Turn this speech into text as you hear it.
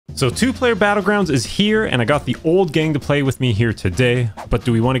So 2-player Battlegrounds is here, and I got the old gang to play with me here today. But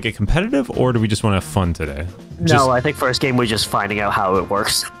do we want to get competitive, or do we just want to have fun today? No, I think first game we're just finding out how it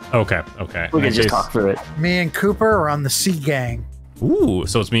works. Okay. We can just talk through it. Me and Cooper are on the C gang. Ooh,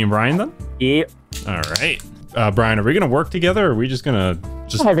 so it's me and Brian then? Yep. All right. Brian, are we going to work together, or are we just going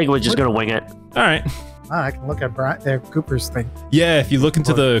to I think we're just going to wing it. All right. Oh, I can look at Cooper's thing. Yeah, if you look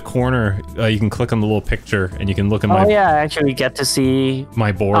into the corner, you can click on the little picture, and you can look at my... Oh, yeah, actually, we get to see...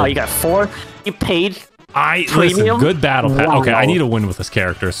 my board. Oh, you got 4? You paid Listen, premium? good battle pass. Wow. Okay, I need to win with this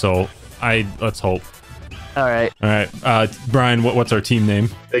character, so let's hope. All right. All right, Brian, what's our team name?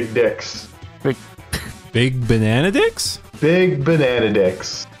 Big dicks. Big Banana Dicks? Big banana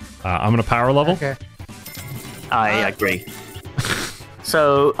dicks. I'm gonna power level. Okay. I agree.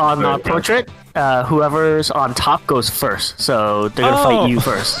 So, on the portrait, whoever's on top goes first. So, they're going to fight you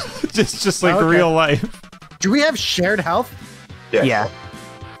first. just like real life. Do we have shared health? Yes. Yeah.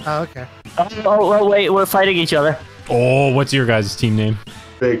 Oh, okay. Oh, wait, we're fighting each other. Oh, what's your guys' team name?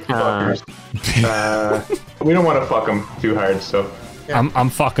 Big fuckers. We don't want to fuck them too hard, so. Yeah. I'm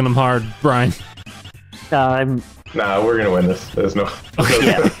fucking them hard, Brian. Nah, we're gonna win this. There's no.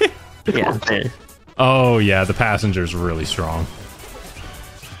 Yeah. Yeah. Oh yeah, the passenger's really strong.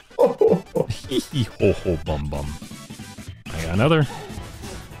 Ho ho bum bum. I got another.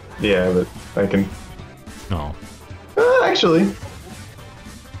 Yeah, but I can. No. Actually.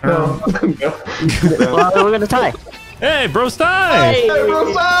 No. No. Well, we're gonna tie. Hey, bros tie! Hey,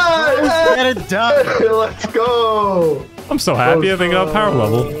 bro, side! Get it done. Let's go! I'm so happy I think I got power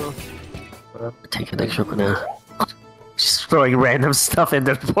level. Take an extra banana. Just throwing random stuff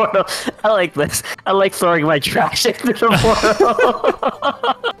into the portal. I like this. I like throwing my trash into the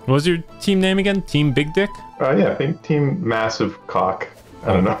portal. What was your team name again? Team Big Dick? Yeah, I think Team Massive Cock.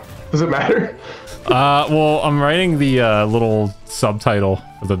 I don't know. Does it matter? Well, I'm writing the little subtitle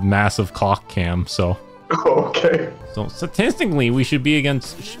for the massive cock cam, so. Oh, okay. So statistically, we should be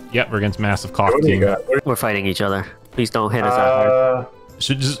against. Yep, we're against massive cock What do you team. got? We're fighting each other. Please don't hit us that hard.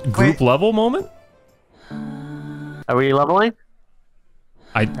 Should just group level moment. Are we leveling?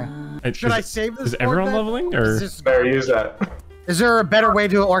 Should I save this? Is board everyone then? leveling, or? There, use that. Is there a better way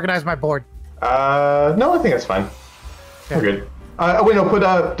to organize my board? No, I think that's fine. Okay. We're good. Wait, no, put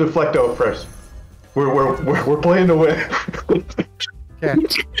Deflecto first. We're playing to win. Yeah.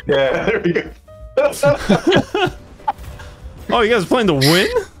 Yeah, there we go. Oh, you guys are playing to win?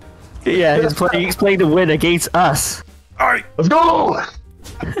 Yeah, he's playing to win against us. All right, Let's go!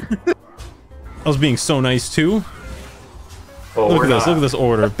 I was being so nice too. Oh, Look we're at this. not. Look at this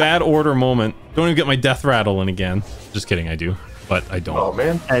order. Bad order moment. Don't even get my death rattle in again. Just kidding, I do, but I don't. Oh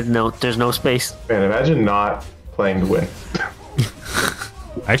man, There's no space. man! Imagine not playing to win.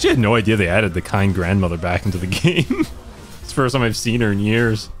 I actually had no idea they added the kind grandmother back into the game. It's the first time I've seen her in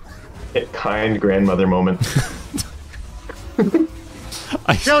years. Kind grandmother moment.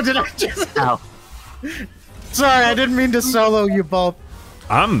 Joe, did I just? Ow. Sorry, I didn't mean to solo you both.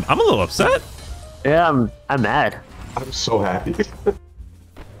 I'm a little upset. Yeah, I'm mad. I'm so happy.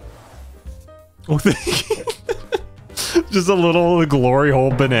 Oh, thank you. Just a little glory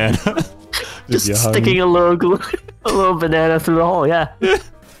hole banana. Just sticking a little banana through the hole. Yeah.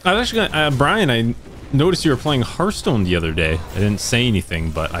 I was actually gonna, Brian, I noticed you were playing Hearthstone the other day. I didn't say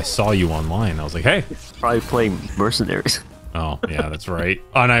anything, but I saw you online. I was like, hey. Probably playing mercenaries. Oh, yeah, that's right.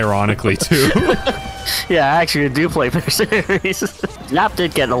 Unironically, too. Yeah, I actually do play mercenaries. Nap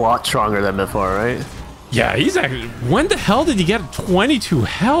did get a lot stronger than before, right? Yeah, he's actually... When the hell did he get 22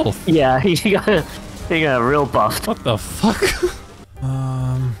 health? Yeah, he got real buffed. What the fuck?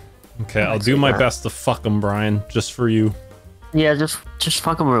 Okay, I'll do my best to fuck him, Brian, just for you. Yeah, just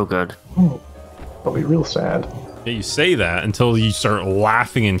fuck him real good. I'll be real sad. Yeah, you say that until you start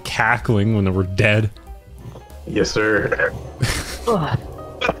laughing and cackling when we're dead. Yes, sir.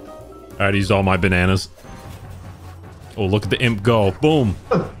 Alright, use all my bananas. Oh, look at the imp go. Boom.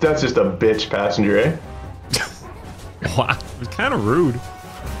 That's just a bitch passenger, eh? Wow, it's kind of rude.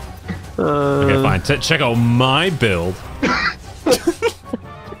 Okay, fine. Check out my build.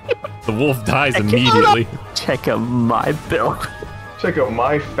 The wolf dies immediately. Check out my build. Check out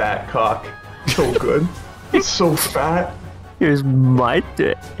my fat cock. So good. It's so fat. Here's my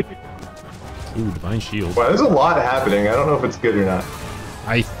dick. Ooh, divine shield. Wow, there's a lot happening. I don't know if it's good or not.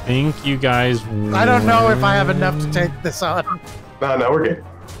 I think you guys... I don't know if I have enough to take this on. No, we're good.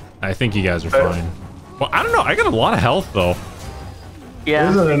 I think you guys are fine. Well, I don't know. I got a lot of health, though. Yeah.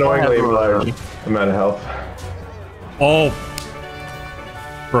 This is an annoyingly large amount of health. Oh.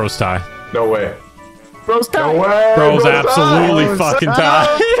 Bros tie. No way. Bros die. No way. Bros die. absolutely fucking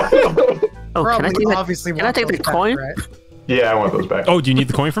die. Oh, can I Probably take obviously can I take the won't go coin? fast, right? Yeah, I want those back. Oh, do you need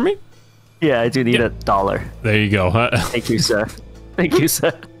the coin from me? Yeah, I do need $1. There you go. Thank you, sir. Thank you,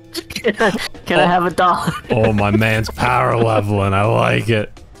 sir. Can I have $1? Oh, my man's power leveling. I like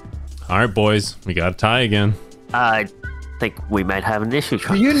it. All right, boys. We got a tie again. I think we might have an issue.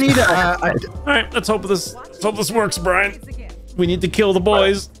 Do you need All right, let's hope this works, Brian. We need to kill the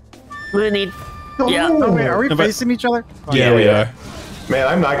boys. We need... Yeah. Oh, wait, are we facing each other? Oh, Yeah, we are. Man,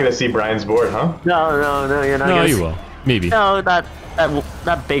 I'm not gonna see Brian's board, huh? No, you're not. No, you will. Maybe. No, that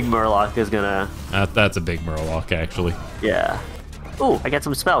big Murloc is gonna. That's a big Murloc, actually. Yeah. Ooh, I get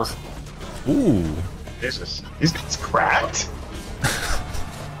some spells. Ooh. Jesus, he's cracked.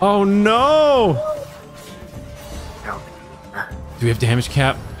 Oh no! Do we have damage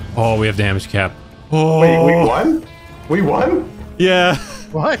cap? Oh, we have damage cap. Oh. Wait, we won? We won? Yeah.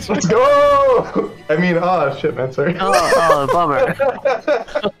 What? Let's go! I mean, oh shit, man, sorry. Oh, bummer.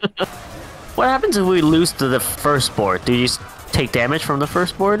 What happens if we lose to the first board? Do you just take damage from the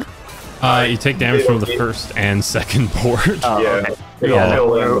first board? You take damage from the first and second board. Oh, Yeah. okay.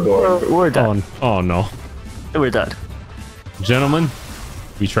 Yeah, We're done. Oh no. We're done. Gentlemen,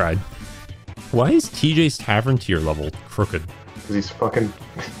 we tried. Why is TJ's Tavern tier level crooked? Because he's fucking...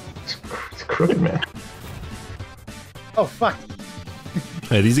 he's crooked, man. Oh, fuck.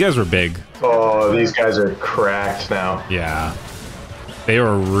 Hey, these guys were big. Oh, these guys are cracked now. Yeah. They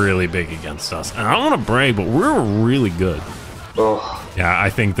were really big against us. And I don't want to brag, but we're really good. Oh. Yeah, I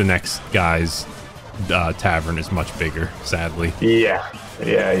think the next guy's tavern is much bigger, sadly. Yeah.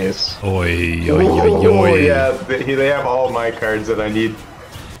 Yeah, he is. Oi, oi, Oh, oi, oi. yeah, they have all my cards that I need.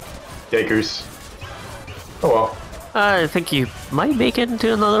 Yikers. Oh well. I think you might make it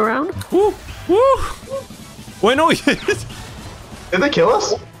into another round. Woo, woo. Wait, no. Did they kill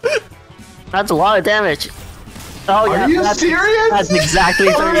us? That's a lot of damage. Oh, yeah. Are you serious? That's exactly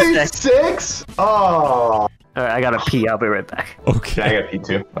 36. 36? Oh. Alright, I gotta pee. I'll be right back. Okay. I got P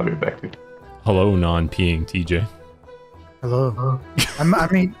too. I'll be back too. Hello, non-peeing TJ. Hello. I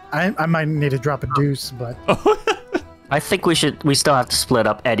might need to drop a deuce, but I think we still have to split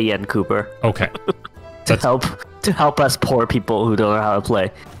up Eddy and Cooper Okay. to help us poor people who don't know how to play.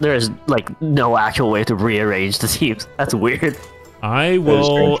 There is like no actual way to rearrange the teams. That's weird. I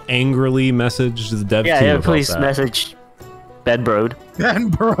will angrily message the dev team Yeah, about please that. message Ben Brode. then,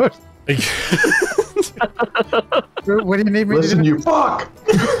 bro, what do you need me Listen, to do? you fuck!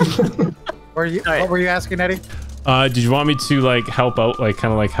 What were you asking, Eddie? Did you want me to like help out, like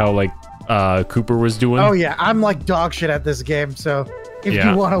kind of like how like Cooper was doing? Oh yeah, I'm like dog shit at this game, so if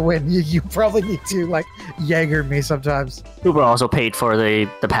Yeah. you want to win, you probably need to like Jaeger me sometimes. Cooper also paid for the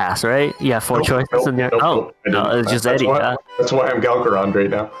pass, right? Yeah, 4 choices in there. Nope, I No, didn't. it's just That's Eddy. why- That's why I'm Galgaron right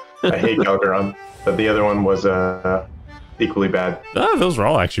now. I hate Galgaron, but the other one was equally bad. Those were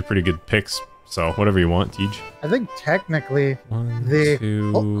all actually pretty good picks. So whatever you want, Tej. I think technically One, the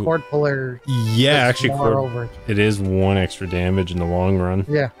two. cord puller Yeah, actually, more over. it is 1 extra damage in the long run.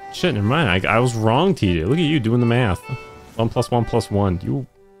 Yeah. Shit, never mind. I was wrong, TJ. Look at you doing the math. 1 + 1 + 1. You,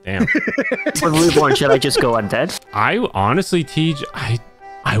 damn. With Reborn, should I just go undead? I honestly, Tej,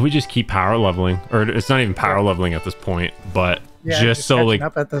 I would just keep power leveling, or it's not even power leveling at this point, but Yeah, just so catching like,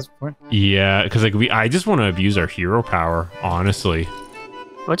 up at this point. yeah, because like I just want to abuse our hero power, honestly.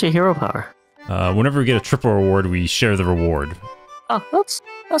 What's your hero power? Whenever we get a triple reward, we share the reward, Oh,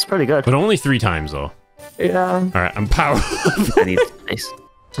 that's pretty good. but only 3 times though. Yeah. All right, I'm power. I need nice.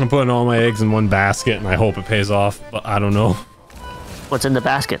 I'm putting all my eggs in one basket, and I hope it pays off. But I don't know. What's in the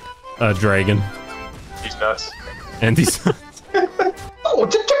basket? Dragon. He's nuts. And these. Oh,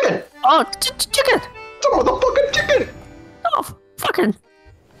 it's a chicken! Oh, chicken! It's a motherfucking chicken! Oh, fucking.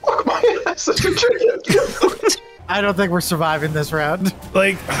 Fuck my ass, it's a chicken! I don't think we're surviving this round.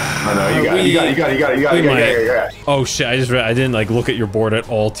 Like. I know, you got it. Oh shit! I didn't like look at your board at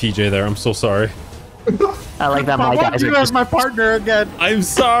all, TJ. There. I'm so sorry. I like that I my want guys are you as just. my partner again. I'm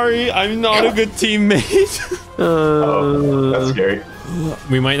sorry. I'm not a good teammate. Oh, that's scary.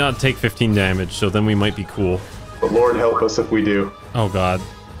 We might not take 15 damage, so then we might be cool. But Lord help us if we do. Oh god.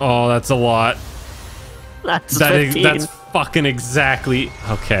 Oh, that's a lot. That's 15. That's fucking exactly.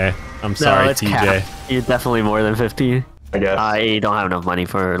 Okay. I'm sorry, no, it's TJ. capped. You're definitely more than 15. I guess. I don't have enough money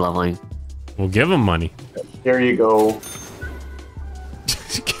for leveling. We'll give him money. Here you go.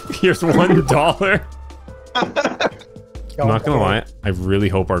 Here's $1. I'm not gonna Oh, lie. I really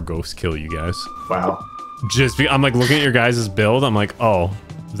hope our ghosts kill you guys. Wow. I'm like looking at your guys' build. I'm like, oh,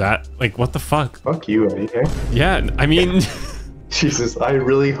 that like what the fuck? Fuck you, Eddie. Eh? Yeah, I mean, Jesus, I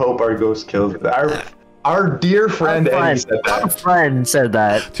really hope our ghost kills our dear friend Eddie said Our that. friend said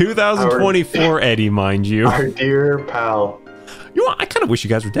that. 2024 Eddy, mind you. Our dear pal. You know, what? I kind of wish you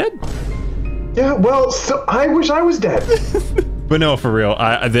guys were dead. Yeah, well, so I wish I was dead. But no, for real,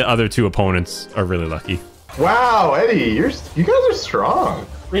 the other two opponents are really lucky. Wow, Eddie, you guys are strong.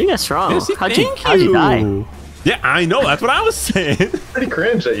 You guys strong. Yes, How'd you die? Yeah, I know. That's what I was saying. Pretty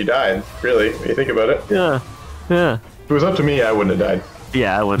cringe that you died, really, when you think about it. Yeah. Yeah. If it was up to me, I wouldn't have died.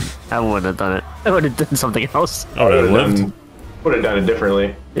 Yeah, I wouldn't have done it. I would have done something else. I would have lived. Would have done it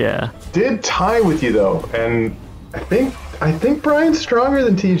differently. Yeah. Did tie with you though, and I think Brian's stronger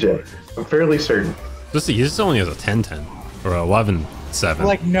than TJ. I'm fairly certain. He just only has a 10-10 or 11-7.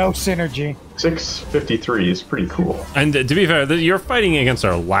 Like no synergy. 653 is pretty cool. And to be fair, you're fighting against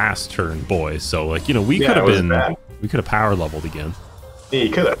our last turn boys, so like we could have been we could have power leveled again. Yeah,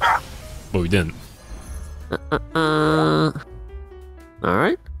 you could have. But we didn't. All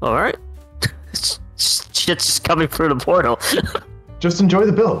right. Shit's just coming through the portal. Just enjoy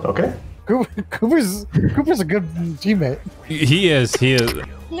the build, okay? Cooper's a good teammate. He is.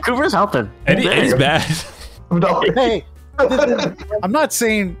 Cooper's helping. Eddie's bad. No. Hey, I'm not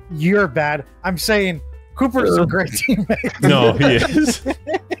saying you're bad. I'm saying Cooper's a great teammate. No, he is.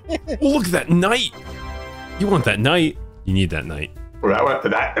 Oh, look at that knight. You want that knight? You need that knight.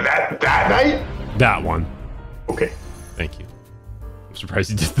 That night? That one. Okay. Thank you. I'm surprised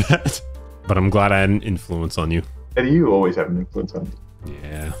you did that. But I'm glad I had an influence on you. Eddie, you always have an influence on me.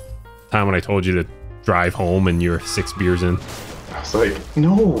 Yeah. Time when I told you to drive home and you're 6 beers in. I was like,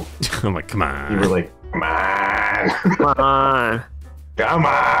 no. I'm like, come on. You were like, come on. Come on. Come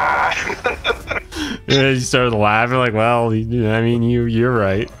on. Yeah, you started laughing like, well, I mean, you're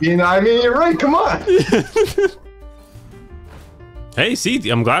right. You're right. Come on. Hey, see,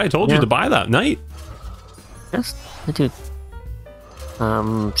 I'm glad I told you to buy that knight. Yes, I do.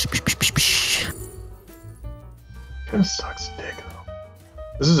 Kind of sucks dick though.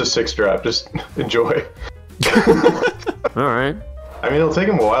 This is a 6 drop. Just enjoy. All right. I mean, it'll take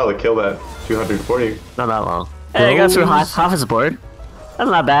him a while to kill that 240. Not that long. Hey, I got through half his board. That's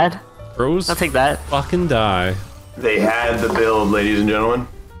not bad. Bros, I'll take that. fucking die. They had the build, ladies and gentlemen.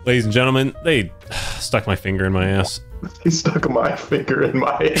 Ladies and gentlemen, they stuck my finger in my ass. He stuck my finger in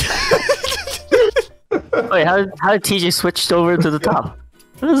my ass. Wait, how did TJ switch over to the top?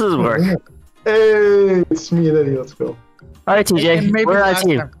 How does this work? Hey, it's me and Eddie. Let's go. All right, TJ, Maybe we're our last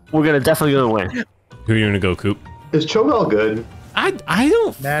team. time. We're definitely gonna win. Who are you gonna go, Coop? Is Cho'Gall good? I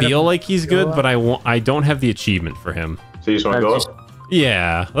don't feel like he's good, but I don't have the achievement for him. So you just want to go up?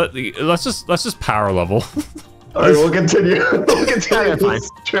 Yeah, let's just power level. All right, we'll continue. We'll continue. Yeah, fine. this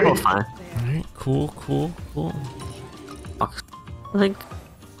trade. Oh, fine. All right, cool. I think.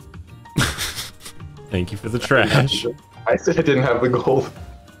 Thank you for the trash. I said I didn't have the gold.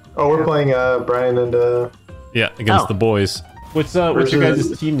 Oh, we're playing Brian and Yeah, against the boys. What's your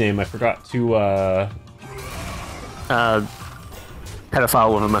guys' team name? I forgot to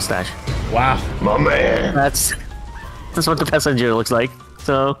Pedophile with a mustache. Wow. my man. That's what the passenger looks like.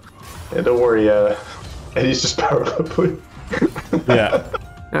 So. Yeah, don't worry. Eddie's just power leveling. Yeah.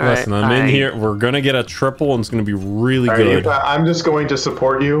 All Listen, right, I'm in here. We're gonna get a triple, and it's gonna be really good. I'm just going to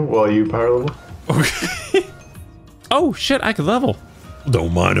support you while you power level. Okay. Oh shit! I could level.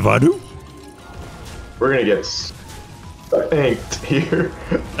 Don't mind if I do. We're gonna get spanked here.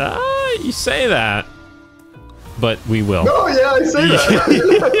 You say that, but we will. Oh yeah, I say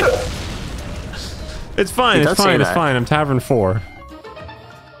that. It's fine. It's fine. It's fine. I'm Tavern 4.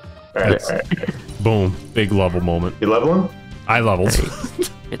 All right. Boom. Big level moment. You leveling? I leveled.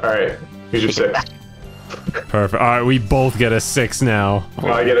 All right. Here's your 6. Perfect. All right, we both get a 6 now. Oh,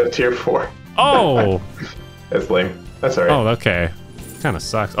 I get a tier 4. Oh. That's lame. That's all right. Oh, okay. Kind of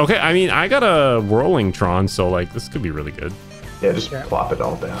sucks. Okay, I mean, I got a whirling Tron, so like this could be really good. Yeah, just plop it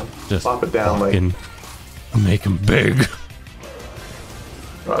all down. Just plop it down like. Make him big.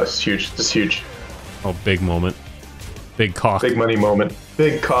 Oh, this is huge. This is huge. Oh, big moment. Big cock. Big money moment.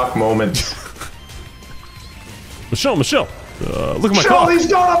 Big cock moment. Michelle, look at my cock. Charlie's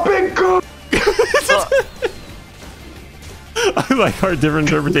got a big cock. I like our different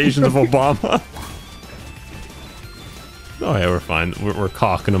interpretations of Obama. Oh yeah, we're fine. We're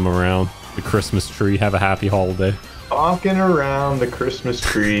cocking them around the Christmas tree. Have a happy holiday. Walking around the Christmas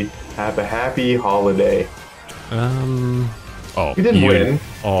tree. Have a happy holiday. Oh. You didn't win.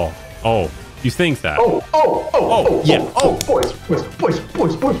 Oh. You think that? Boys. Did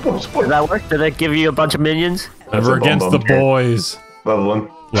that work? Did that give you a bunch of minions? Never against the boys. Leveling.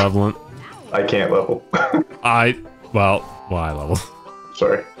 I can't level. I level.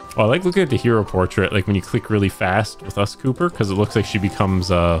 Sorry. Oh, I like looking at the hero portrait, like when you click really fast with us, Cooper, because it looks like she becomes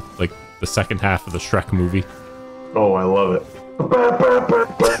like the second half of the Shrek movie. Oh, I love it.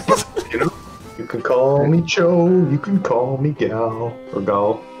 You know, you can call me Cho, you can call me Gal or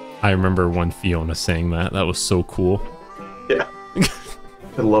Gal. I remember when Fiona sang that. That was so cool. Yeah.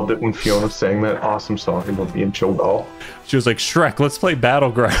 I loved it when Fiona sang that awesome song about being Joe Bell. She was like, Shrek, let's play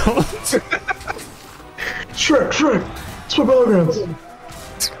Battlegrounds. Shrek, let's play Battlegrounds.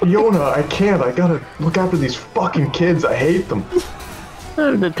 Fiona, I can't. I gotta look after these fucking kids. I hate them.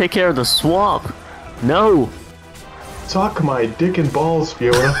 Then take care of the swamp. No. Suck my dick and balls,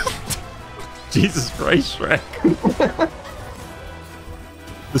 Fiona. Jesus Christ, Shrek.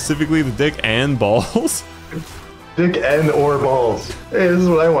 Specifically the dick and balls. Dick and or balls. Hey, this is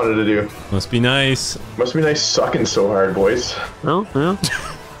what I wanted to do. Must be nice. Must be nice sucking so hard, boys. No, no.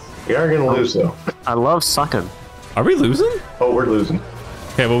 We are gonna lose, though. I love sucking. Are we losing? Oh, we're losing.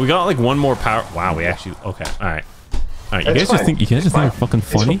 Okay, well, we got like one more power. Wow, we actually. Okay, all right. All right, you guys just think they're fucking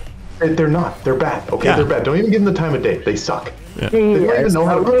funny? They're not. They're bad. Okay, Yeah. they're bad. Don't even give them the time of day. They suck. Yeah. They don't even know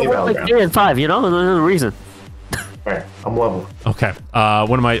how to play Like Battlegrounds. 3 and 5, you know? There's a reason. Alright, I'm level. Okay.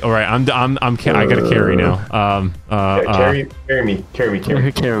 What am I? All right. I gotta carry now. Yeah, carry me.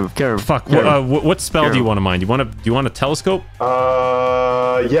 Care. Fuck. What spell do you want to mind? Do you want a telescope?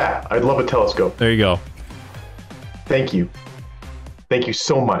 Yeah, I'd love a telescope. There you go. Thank you. Thank you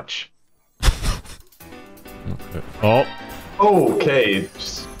so much. Okay. Oh. Okay,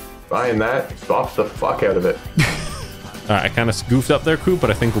 just buying that. Buff the fuck out of it. All right. I kind of goofed up there, Coop, but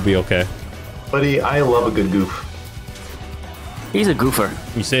I think we'll be okay. Buddy, I love a good goof. He's a goofer.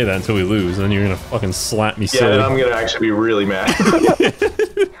 You say that until we lose, and then you're gonna fucking slap me Yeah, silly. then I'm gonna actually be really mad.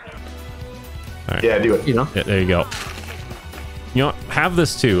 Alright. Yeah, do it. You know? Yeah, there you go. You know, have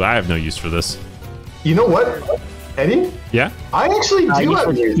this too. I have no use for this. You know what, Eddie? Yeah? I actually do You have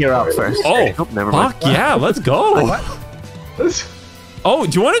should use gear for up it. first. Oh, Nope, never mind. fuck yeah, let's go. Let's- Oh,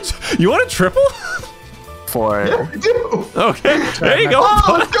 do you want a triple? For Yeah, I do. Okay, there you go.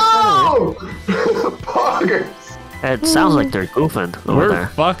 Oh, let's go! Poggers. it sounds like they're goofing over We're there.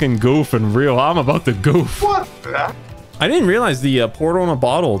 fucking goofing real. I'm about to goof. What? I didn't realize the portal in a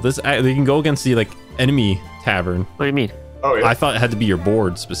bottle. They can go against the like enemy tavern. What do you mean? Oh, yeah. I thought it had to be your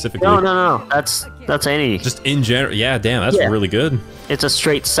board specifically. No. That's any. Just in general. Yeah, damn, that's Yeah. really good. It's a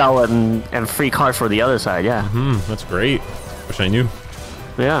straight sell and free card for the other side. Yeah. That's great. Wish I knew.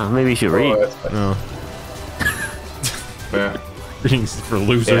 Yeah. Maybe you should read. Oh, that's fine. No. Yeah. Readings for Yeah, I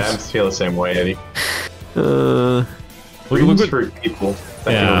losers. feel the same way, Eddie. Look Readings what- for people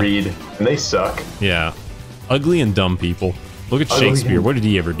that Yeah. can read, and they suck. Yeah. Ugly and dumb people. Look at Ugly Shakespeare. and- What did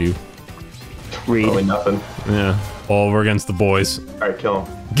he ever do? Read. Probably nothing. Yeah. Oh, we're against the boys. All right, kill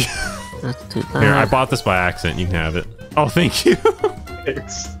him. Let's do Here, I that. bought this by accident. You can have it. Oh, thank you.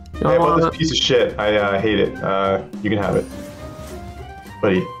 Thanks. I bought this piece of shit. I hate it. You can have it,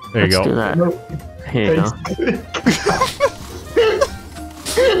 buddy. There you Let's do go. that. Here you go.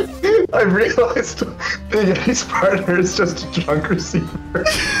 I realized that Eddie's partner is just a drunk receiver.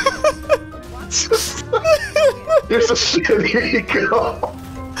 It's just, here's a shit. Here you go.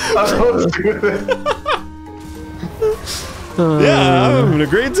 I'll do it. Yeah, I'm having a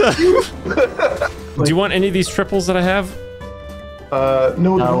great time. Do you want any of these triples that I have?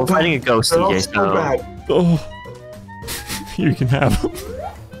 No, No, we're fighting a ghost, they're all TJ, so so- bad. Oh. You can have them.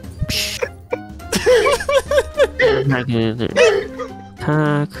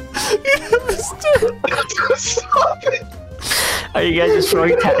 Attack. Stop it. Are you guys just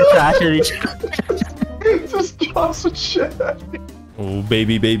throwing trash at each other? Just drop some shit at me. Oh,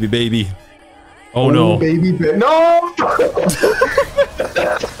 baby, baby, baby. Oh, no. Baby, no!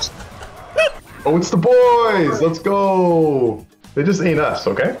 Oh, it's the boys! Let's go! They just ain't us,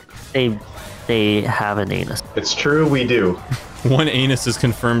 okay? They have an anus. It's true, we do. One anus is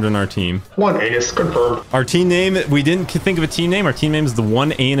confirmed in our team. One anus confirmed. Our team name, we didn't think of a team name. Our team name is the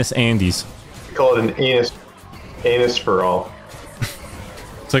One Anus Andes. We call it an anus. Anus for all.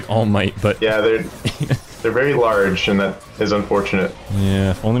 It's like All Might, but Yeah, they're very large, and that is unfortunate.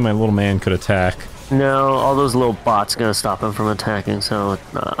 yeah, if only my little man could attack. No, all those little bots gonna stop him from attacking. So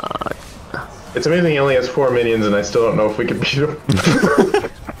It's amazing he only has 4 minions, and I still don't know if we can beat him.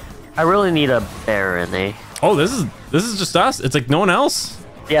 I really need a bear in there. Oh, this is just us. It's like no one else.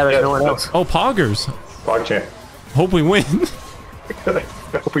 Yeah, there's Yeah, no one else. Oh, Poggers. Fog champ. Hope we win. I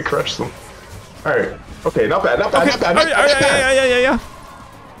hope we crush them. Alright. Okay, not bad, not bad, not bad. Oh, yeah.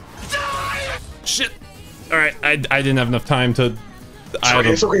 Shit. All right, I didn't have enough time to.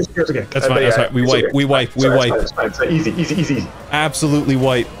 It's okay. That's fine. That's right. We wipe. It's fine. Easy. Absolutely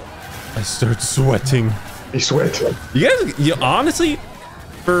wipe. I start sweating. He sweat. You honestly,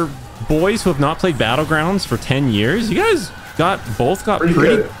 for boys who have not played Battlegrounds for 10 years, you guys both got Pretty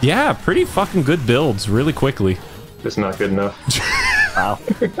pretty good. yeah, pretty fucking good builds really quickly. Just not good enough. Wow.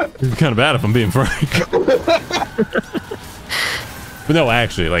 Kind of bad if I'm being frank. But no,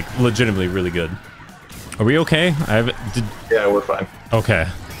 actually, like, legitimately really good. Are we okay? Yeah, we're fine. Okay.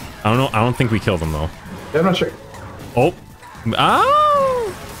 I don't know. I don't think we killed him, though. Yeah, I'm not sure. Oh.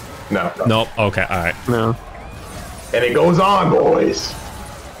 Oh. No. Nope. Okay. All right. No. And it goes on, boys.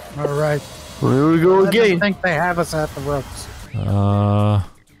 All right. Here we go I again. think they have us at the ropes.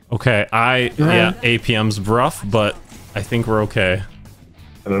 Okay. Yeah, APM's rough, but I think we're okay.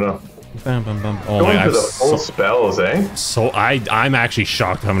 I don't know. Bam, bam, bam. Oh Going my for god. the full spells, eh? So I'm actually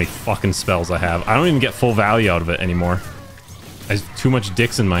shocked how many fucking spells I have. I don't even get full value out of it anymore. I have too much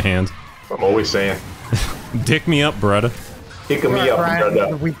dicks in my hand. I'm always saying. Dick me up, brother. Pick me up, Brian, the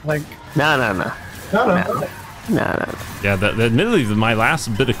brother. weak link. No. No. Yeah, admittedly, my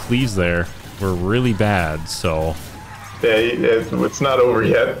last bit of cleaves there were really bad, so... Yeah, it's not over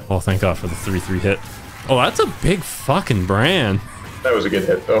yet. Oh, thank God for the 3-3 hit. Oh, that's a big fucking brand. That was a good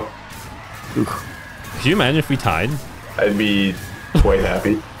hit, though. Could you imagine if we tied? I'd be quite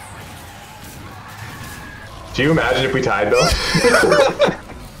happy. Do you imagine if we tied, though?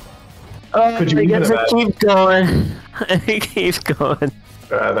 Could you I even guess it imagine? keeps going. It keeps going.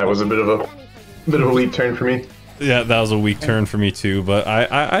 That was a bit of a weak turn for me. Yeah, that was a weak turn for me too, but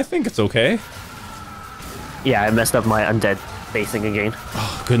I think it's okay. Yeah, I messed up my undead basing again.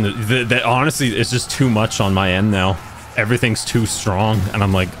 Oh, goodness, that honestly, it's just too much on my end now. Everything's too strong, and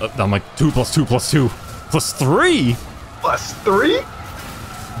I'm like 2 + 2 + 2 + 3.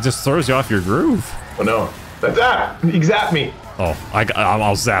 +3? Just throws you off your groove. Oh no, that's that. He zapped me. Oh,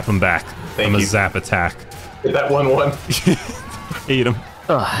 I'll zap him back. I'm a you. zap attack. Hit that 1/1. Hate him.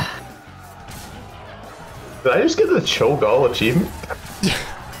 Ugh. Did I just get the choke all achievement?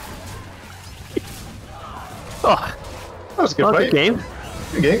 Oh, That was a good well, fight. good game.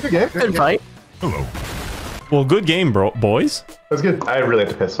 Good game. Good game. Good fight. Hello. Well, good game, boys. That's good. I really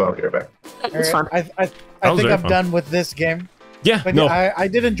have to piss, so I'll be right back. It's fun. I was think very I'm fun. done with this game. Yeah, But no. yeah, I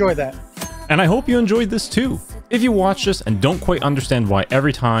did enjoy that. And I hope you enjoyed this too. If you watched this and don't quite understand why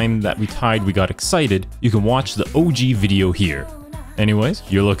every time that we tied we got excited, you can watch the OG video here. Anyways,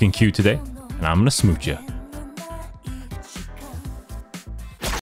 you're looking cute today, and I'm gonna smooch ya.